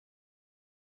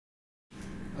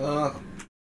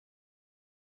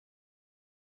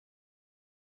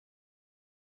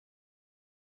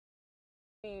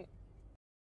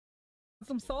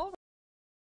Some salt.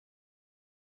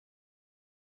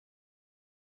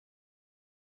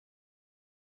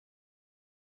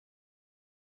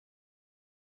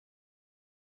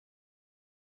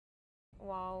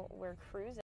 While we're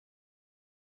cruising.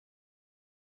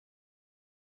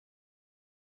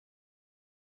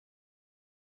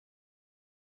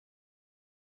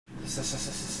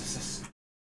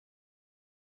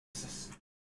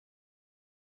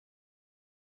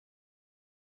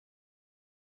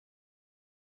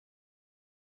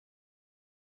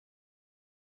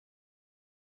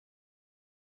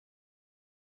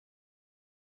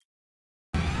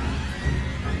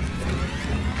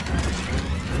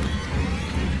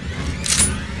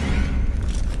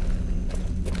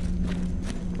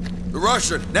 The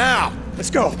Russian, now! Let's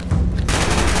go!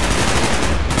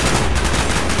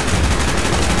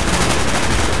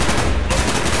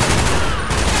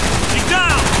 He's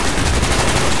down!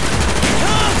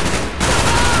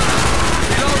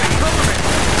 Reloading, cover me!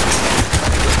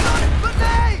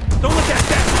 Don't look at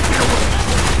that! Get away!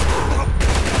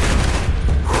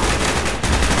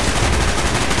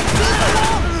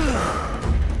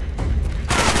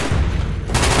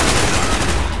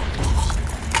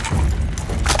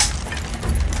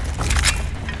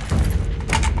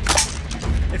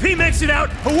 If he makes it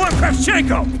out, he'll warn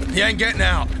Kravchenko! He ain't getting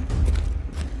out.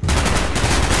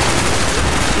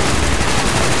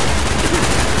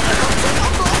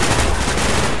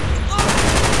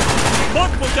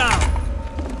 Multiple down!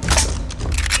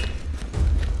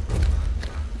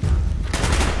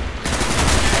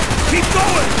 Keep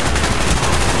going!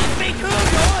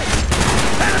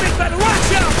 Enemy better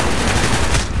watch out!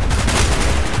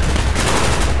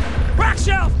 Crack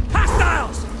shelf!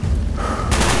 Hostiles!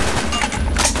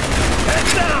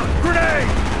 Heads down! Grenade!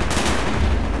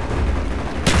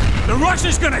 The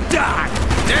Russian's gonna die!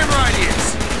 Damn right he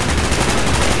is.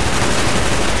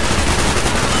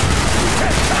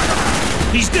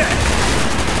 He's dead!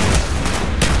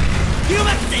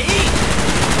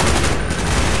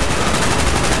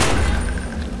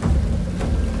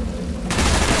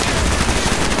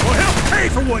 Well, he'll pay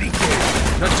for what he did!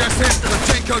 Not just him,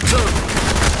 Kravchenko too.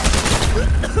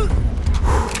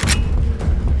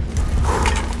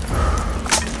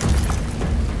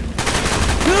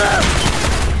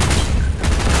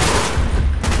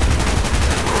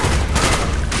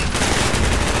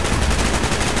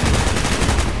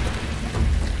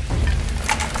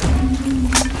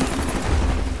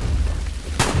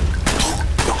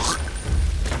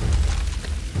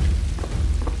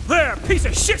 There! Piece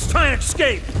of shit's trying to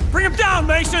escape! Bring him down,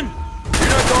 Mason! You're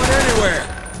not going anywhere.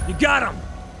 You got him!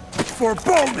 For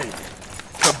Bowman!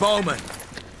 For Bowman.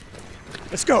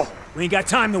 Let's go! We ain't got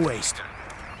time to waste.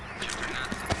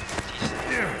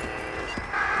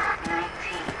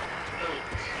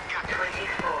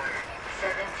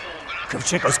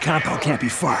 Kravchenko's compound can't be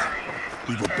far.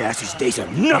 Evil bastard's days are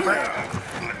numbered!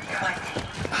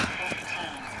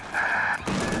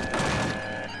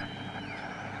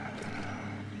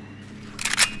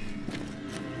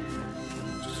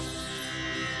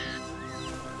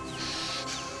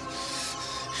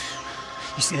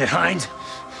 You see that hind?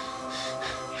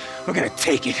 We're gonna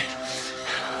take it.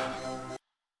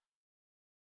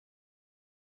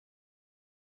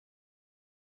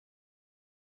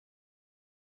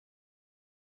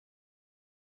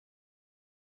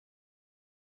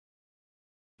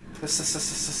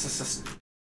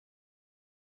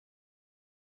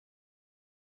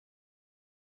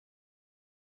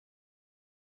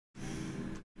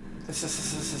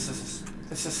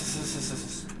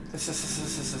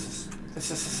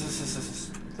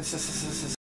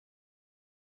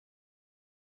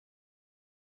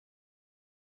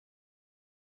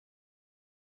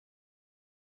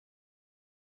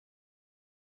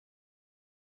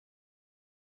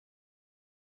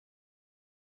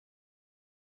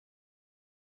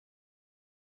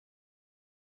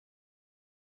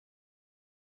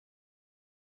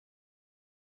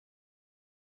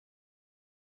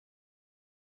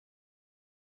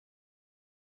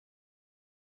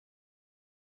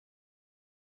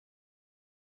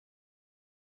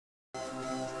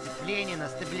 Ленина на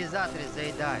стабилизаторе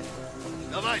заедает.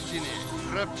 Товарищи,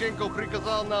 Кравченко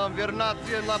приказал нам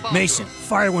вернаться на базу. Mason,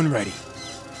 fire when ready.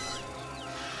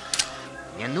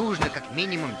 Мне нужно как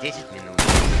минимум 10 минут.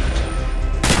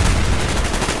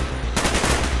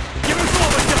 Give him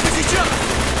forward, только сейчас!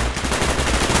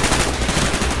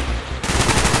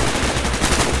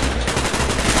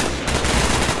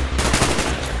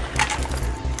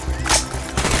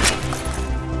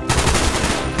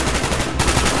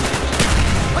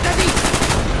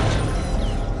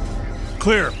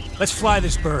 Clear. Let's fly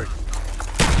this bird.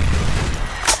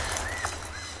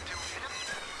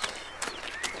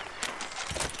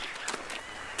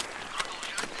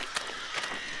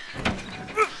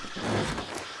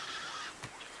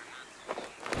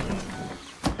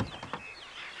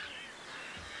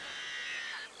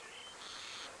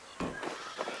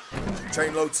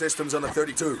 Chain load systems on the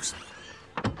 32s.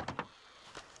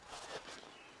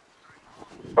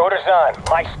 Orders on.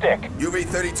 My stick.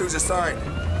 UV-32s assigned.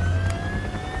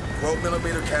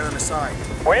 12mm cannon assigned.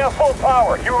 We have full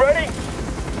power. You ready?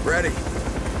 Ready.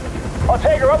 I'll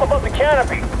take her up above the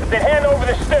canopy, then hand over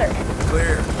the stick.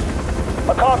 Clear.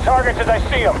 I'll call targets as I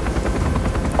see them.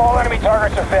 All enemy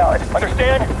targets are valid.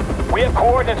 Understand? We have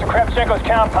coordinates of Kravchenko's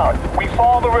compound. We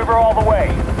follow the river all the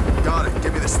way. Got it.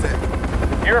 Give me the stick.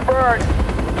 You're a bird.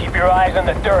 Keep your eyes on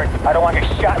the dirt. I don't want to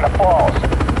get shot in the balls.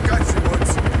 Gotcha,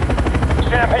 Woods.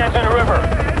 Champagne's in the river.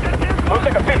 Looks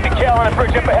like a 50 cal on the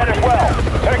bridge up ahead as well.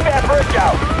 Check that bridge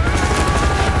out.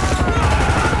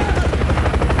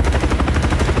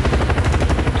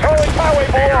 Charlie's highway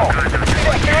below. See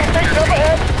that fueling station up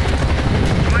ahead?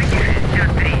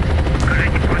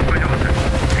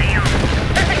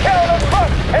 50 cal on the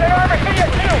truck and an armor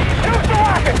CSU. Use the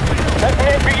rocket. That's an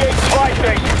NBA supply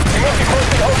station. You must be close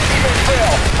to the Ho Chi Minh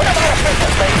Trail. What about a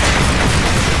business station?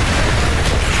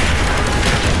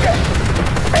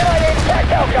 MIA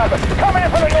tactile cover. Coming in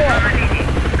from the north.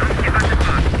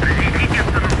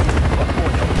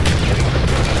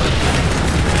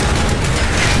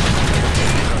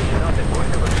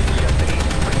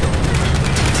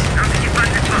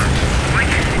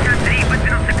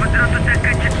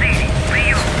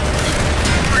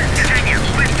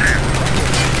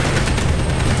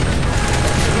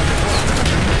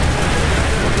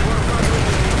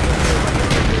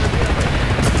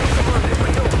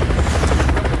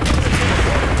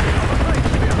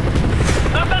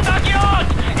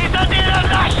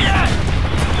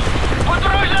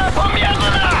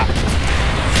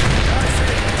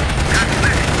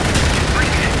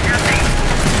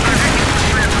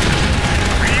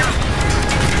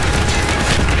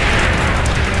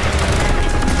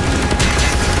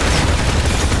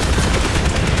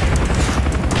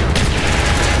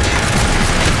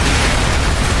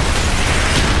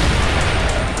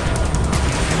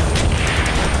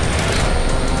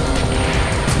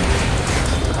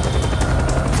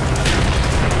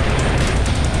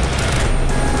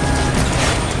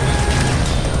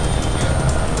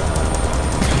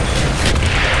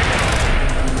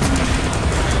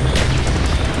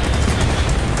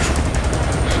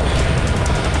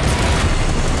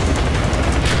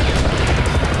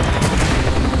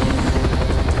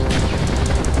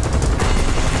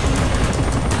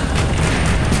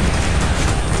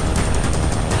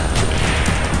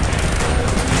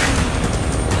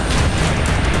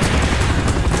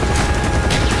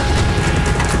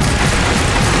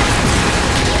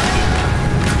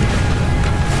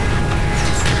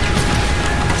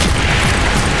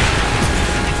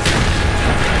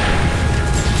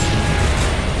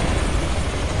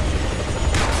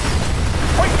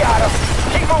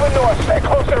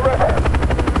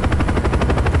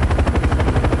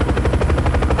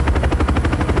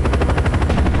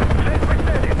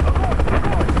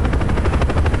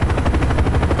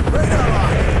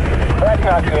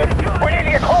 Not good. We need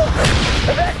to get closer.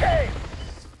 Evacuate!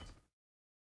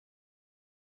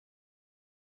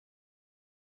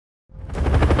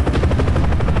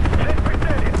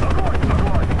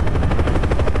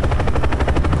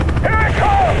 Here it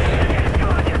comes!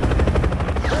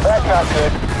 That's not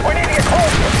good. We need to get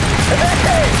closer.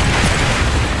 Evacuate!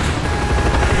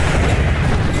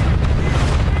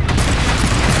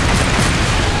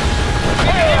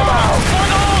 Clear them out!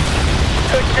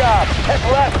 Good job. That's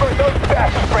the last bird those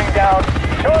bastards bring down.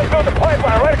 Charlie built a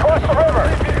pipeline right across the river.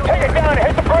 Take it down and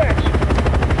hit the bridge.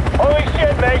 Holy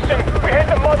shit, Mason. We hit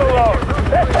the mother lode.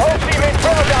 That's the whole Chi Minh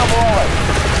Trail down below us.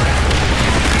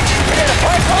 We hit a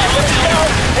pipeline with a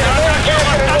south and a north to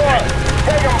the north.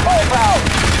 Take them both out.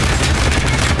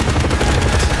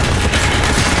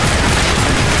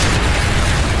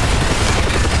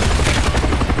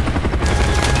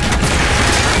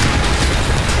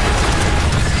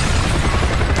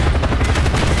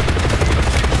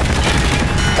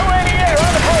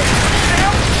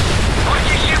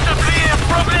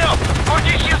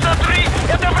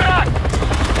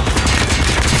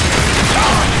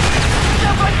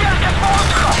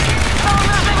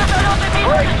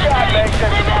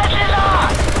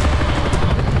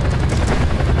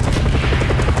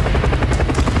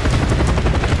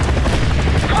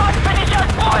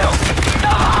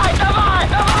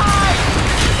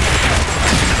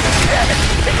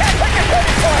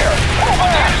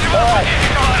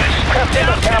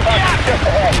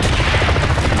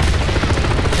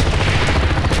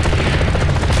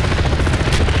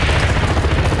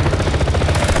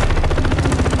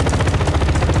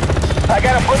 I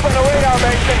got a blip on the radar,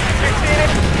 Mason. You seen it?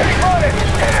 He's running!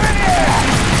 Hit him in the air!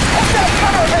 Hold that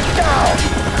cover of it down!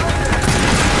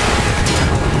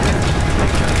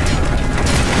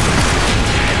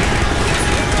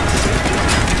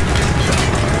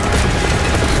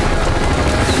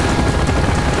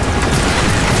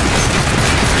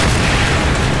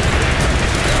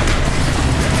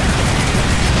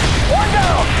 One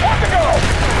down! One to go!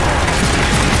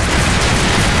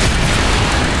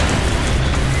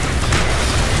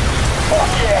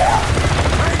 Fuck yeah!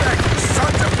 Payback, you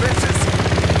sons of bitches!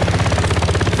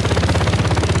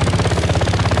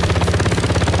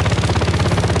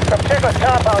 Some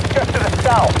compound just to the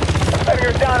south. Letting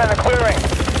her down in the clearing.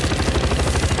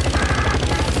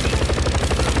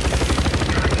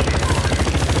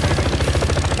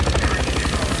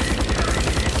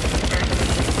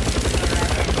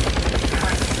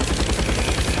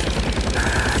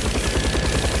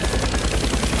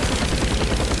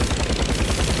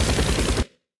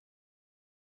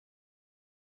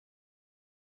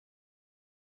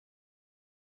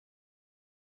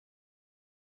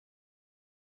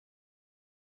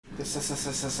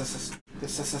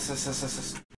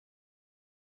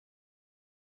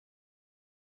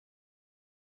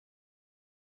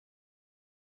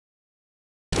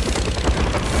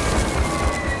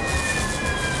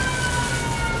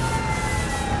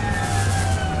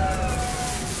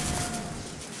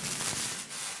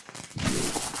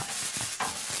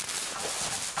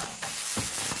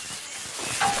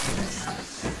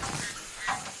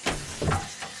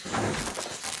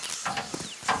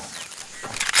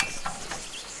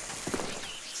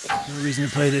 No reason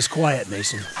to play this quiet,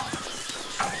 Mason.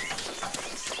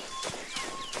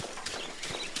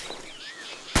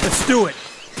 Let's do it!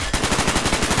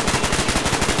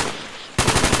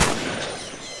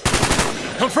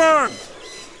 Confirmed!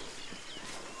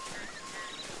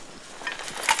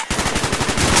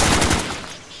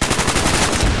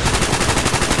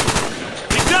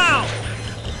 He's down!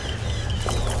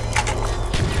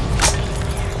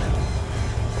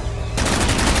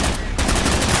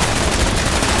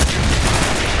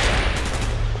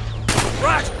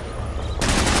 Right!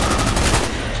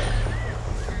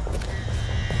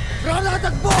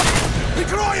 Гранаток в бок!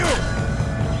 Прикрою!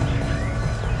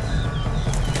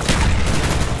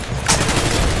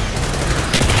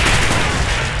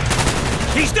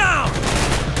 He's down!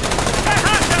 That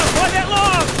hostile by that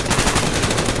log!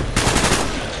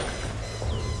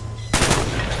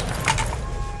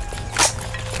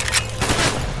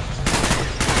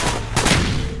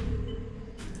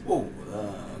 Oh,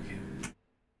 okay.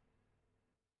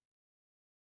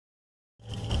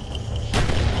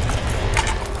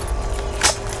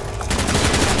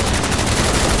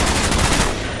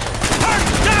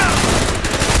 Target down!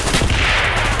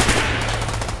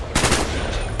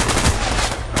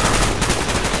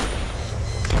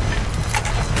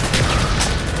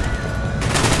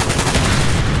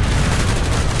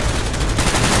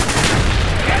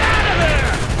 Get out of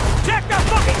there! Check the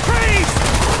fucking trees!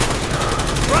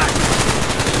 Right!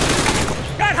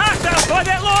 Got hostiles by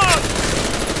that log!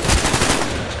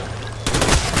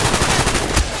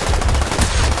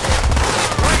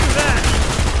 Roger that!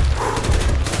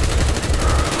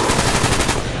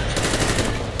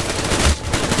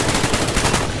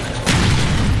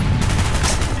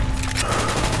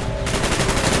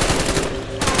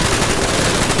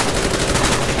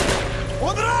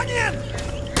 Он ранен!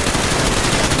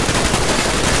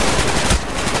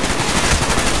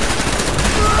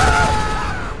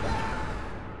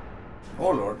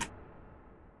 Oh, Lord.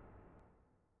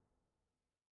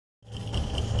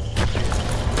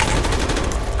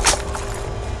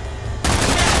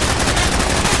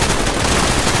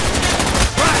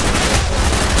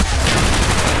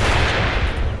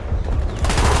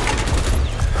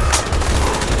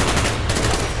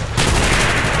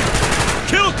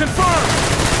 Kill confirmed!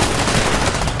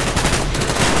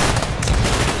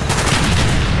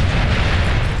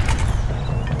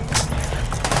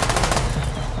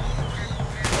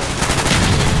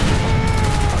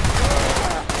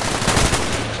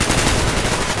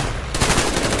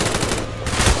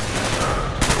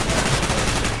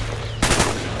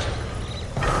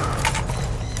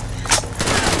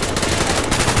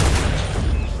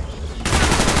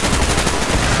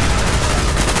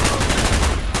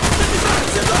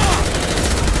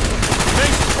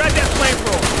 Mason, grab that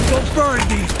flamethrower! Go burn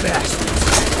these bastards!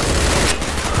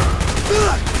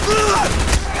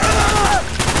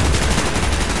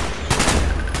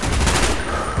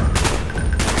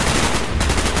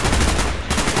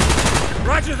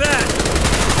 Roger that!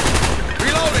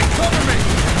 Reloading, cover me!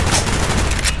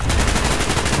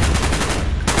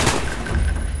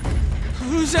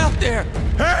 Who's out there?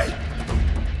 Hey!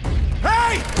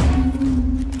 Hey!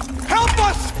 Help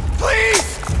us!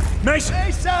 Please! Mason!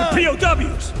 The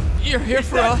POWs! You're here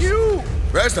for us? You!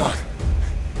 Reznov!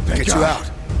 Get you out.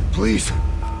 Please,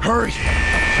 hurry.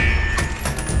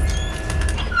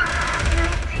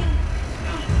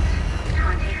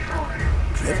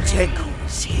 Kravchenko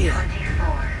is here.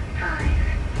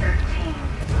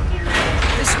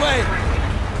 This way!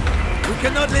 We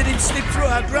cannot let him slip through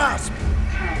our grasp.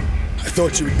 I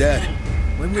thought you were dead.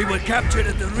 When we were captured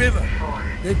at the river,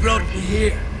 they brought me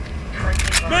here.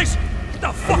 Mason! What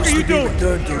the fuck are you doing?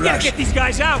 Returned to We gotta Russia. get these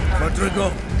guys out!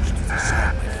 Quadrigo.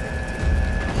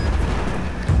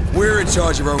 We're in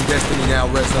charge of our own destiny now,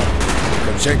 Reznov.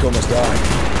 Kravchenko must die.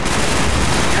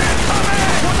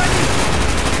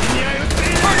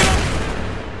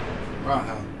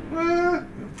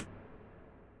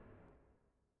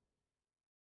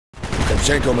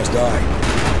 Kravchenko must die.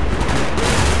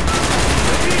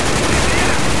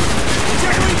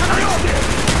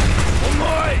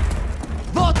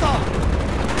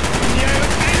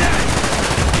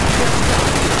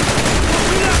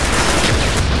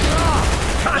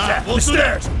 Contact! The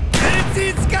stairs!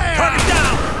 Target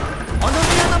down! Он у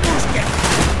меня на пушке!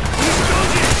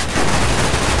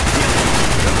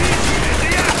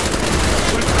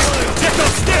 Check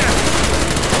those stairs!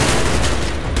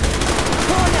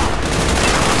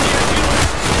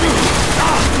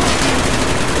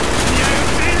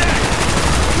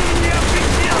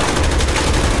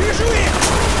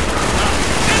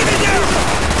 Enemy down!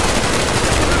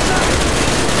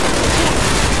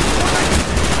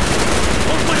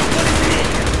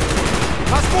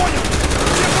 Нас понял!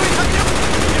 Чекай огнем!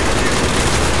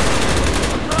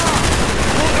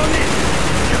 Вот он есть!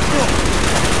 Легко!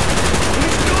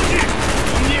 Уничтожи!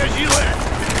 Мне жилет!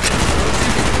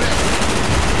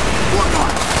 Вот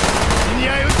он!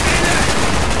 Меняю стрелять!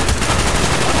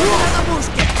 Он у меня на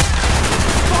пушке!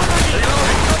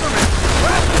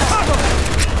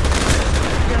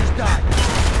 Я ждать!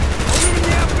 Он у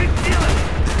меня прицелен!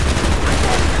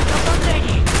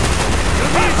 Нападение!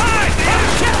 Hey!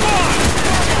 Check one!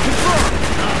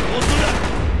 Вот сюда!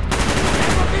 Я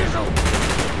его вижу!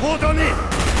 Вот он и!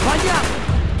 Понятно!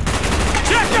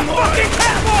 Check the fucking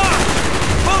catwalk!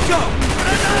 Волко!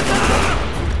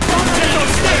 Check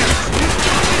those stairs!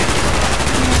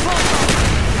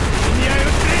 Меняю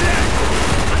стрелять!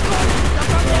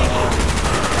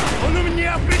 Он у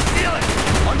меня прицелен!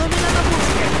 Он у меня на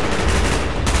пушке!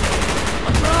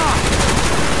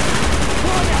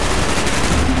 Понял!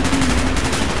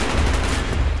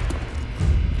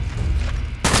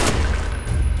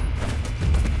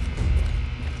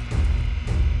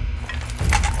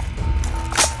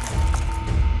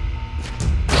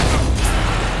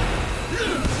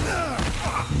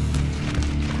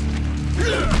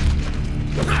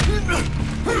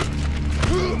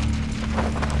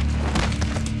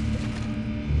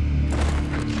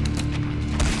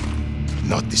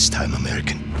 Not this time,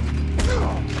 American.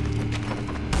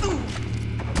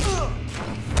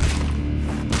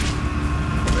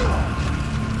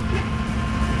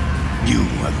 You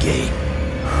are gay.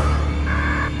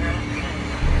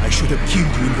 I should have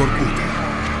killed you in Vorkuta.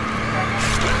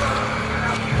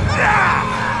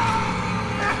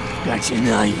 Got you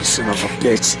now, you son of a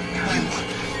bitch! You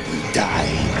will die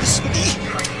in the city.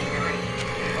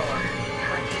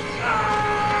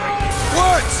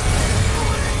 What?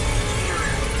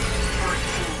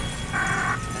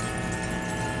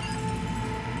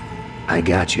 I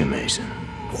got you, Mason.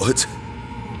 What?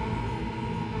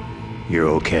 You're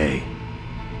okay.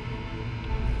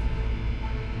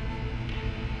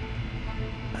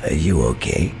 Are you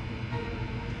okay?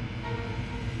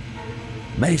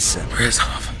 Mason,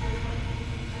 Reznov.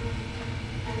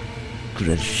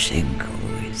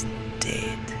 Kravchenko is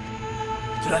dead.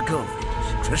 Dragovich,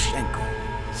 Kravchenko,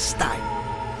 Stein,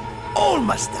 all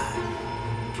must die.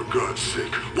 For God's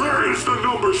sake, where is the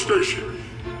number station?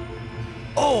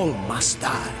 All must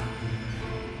die.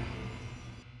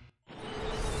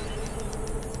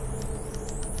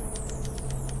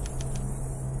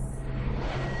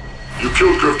 You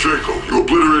killed Kravchenko. You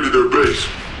obliterated their base.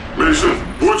 Mason,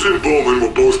 Woods and Bowman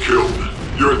were both killed.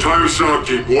 Your entire SOC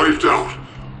team wiped out.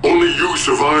 Only you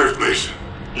survived, Mason.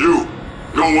 You.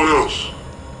 No one else.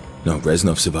 No,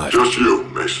 Reznov survived. Just you,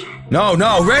 Mason. No,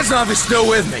 Reznov is still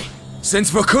with me.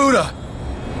 Since Vorkuta.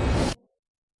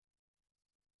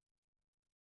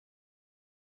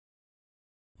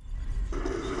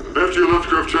 After you left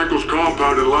Kravchenko's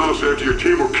compound in Laos after your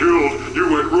team were killed, you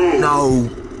went rogue. No.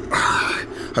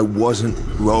 I wasn't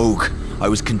rogue. I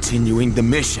was continuing the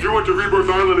mission. You went to Rebirth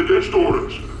Island against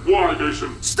orders. Why,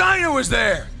 Mason? Steiner was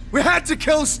there! We had to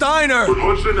kill Steiner! But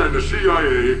Hudson and the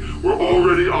CIA were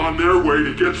already on their way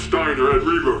to get Steiner at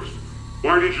Rebirth.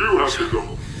 Why did you have to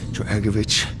go?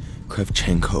 Dragovich,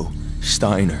 Kravchenko,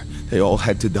 Steiner, they all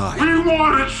had to die. We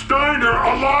wanted Steiner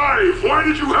alive! Why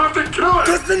did you have to kill him?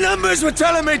 Because the numbers were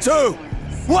telling me to!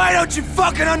 Why don't you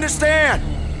fucking understand?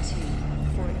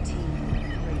 14.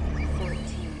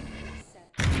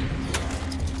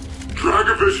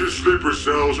 Dragovich's sleeper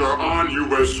cells are on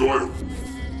U.S. soil.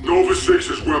 Nova 6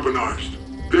 is weaponized.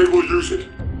 They will use it.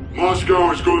 Moscow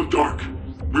has gone dark.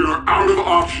 We are out of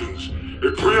options.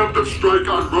 A preemptive strike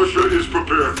on Russia is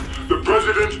prepared. The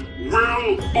President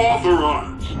will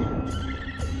authorize.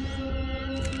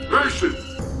 Mason,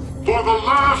 for the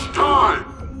last time,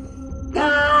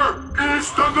 where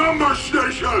is the number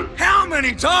station? How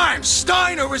many times?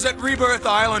 Steiner was at Rebirth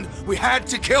Island. We had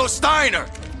to kill Steiner.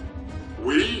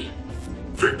 We?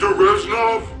 Victor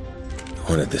Reznov?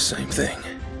 Wanted the same thing.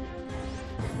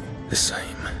 The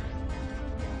same.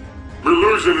 We're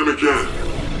losing him again.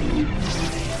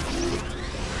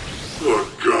 Oh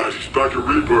God, he's back at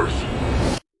Rebirth.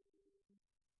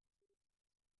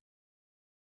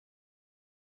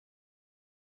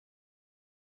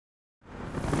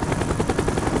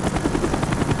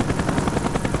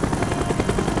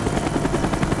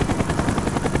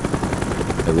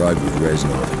 Arrived with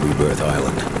Reznov at Rebirth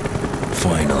Island.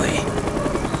 Finally.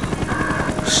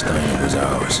 Steiner was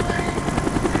ours.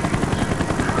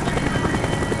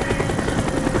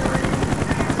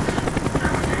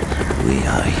 We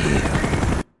are here.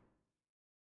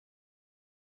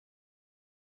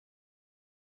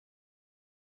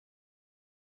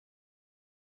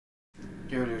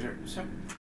 Yo,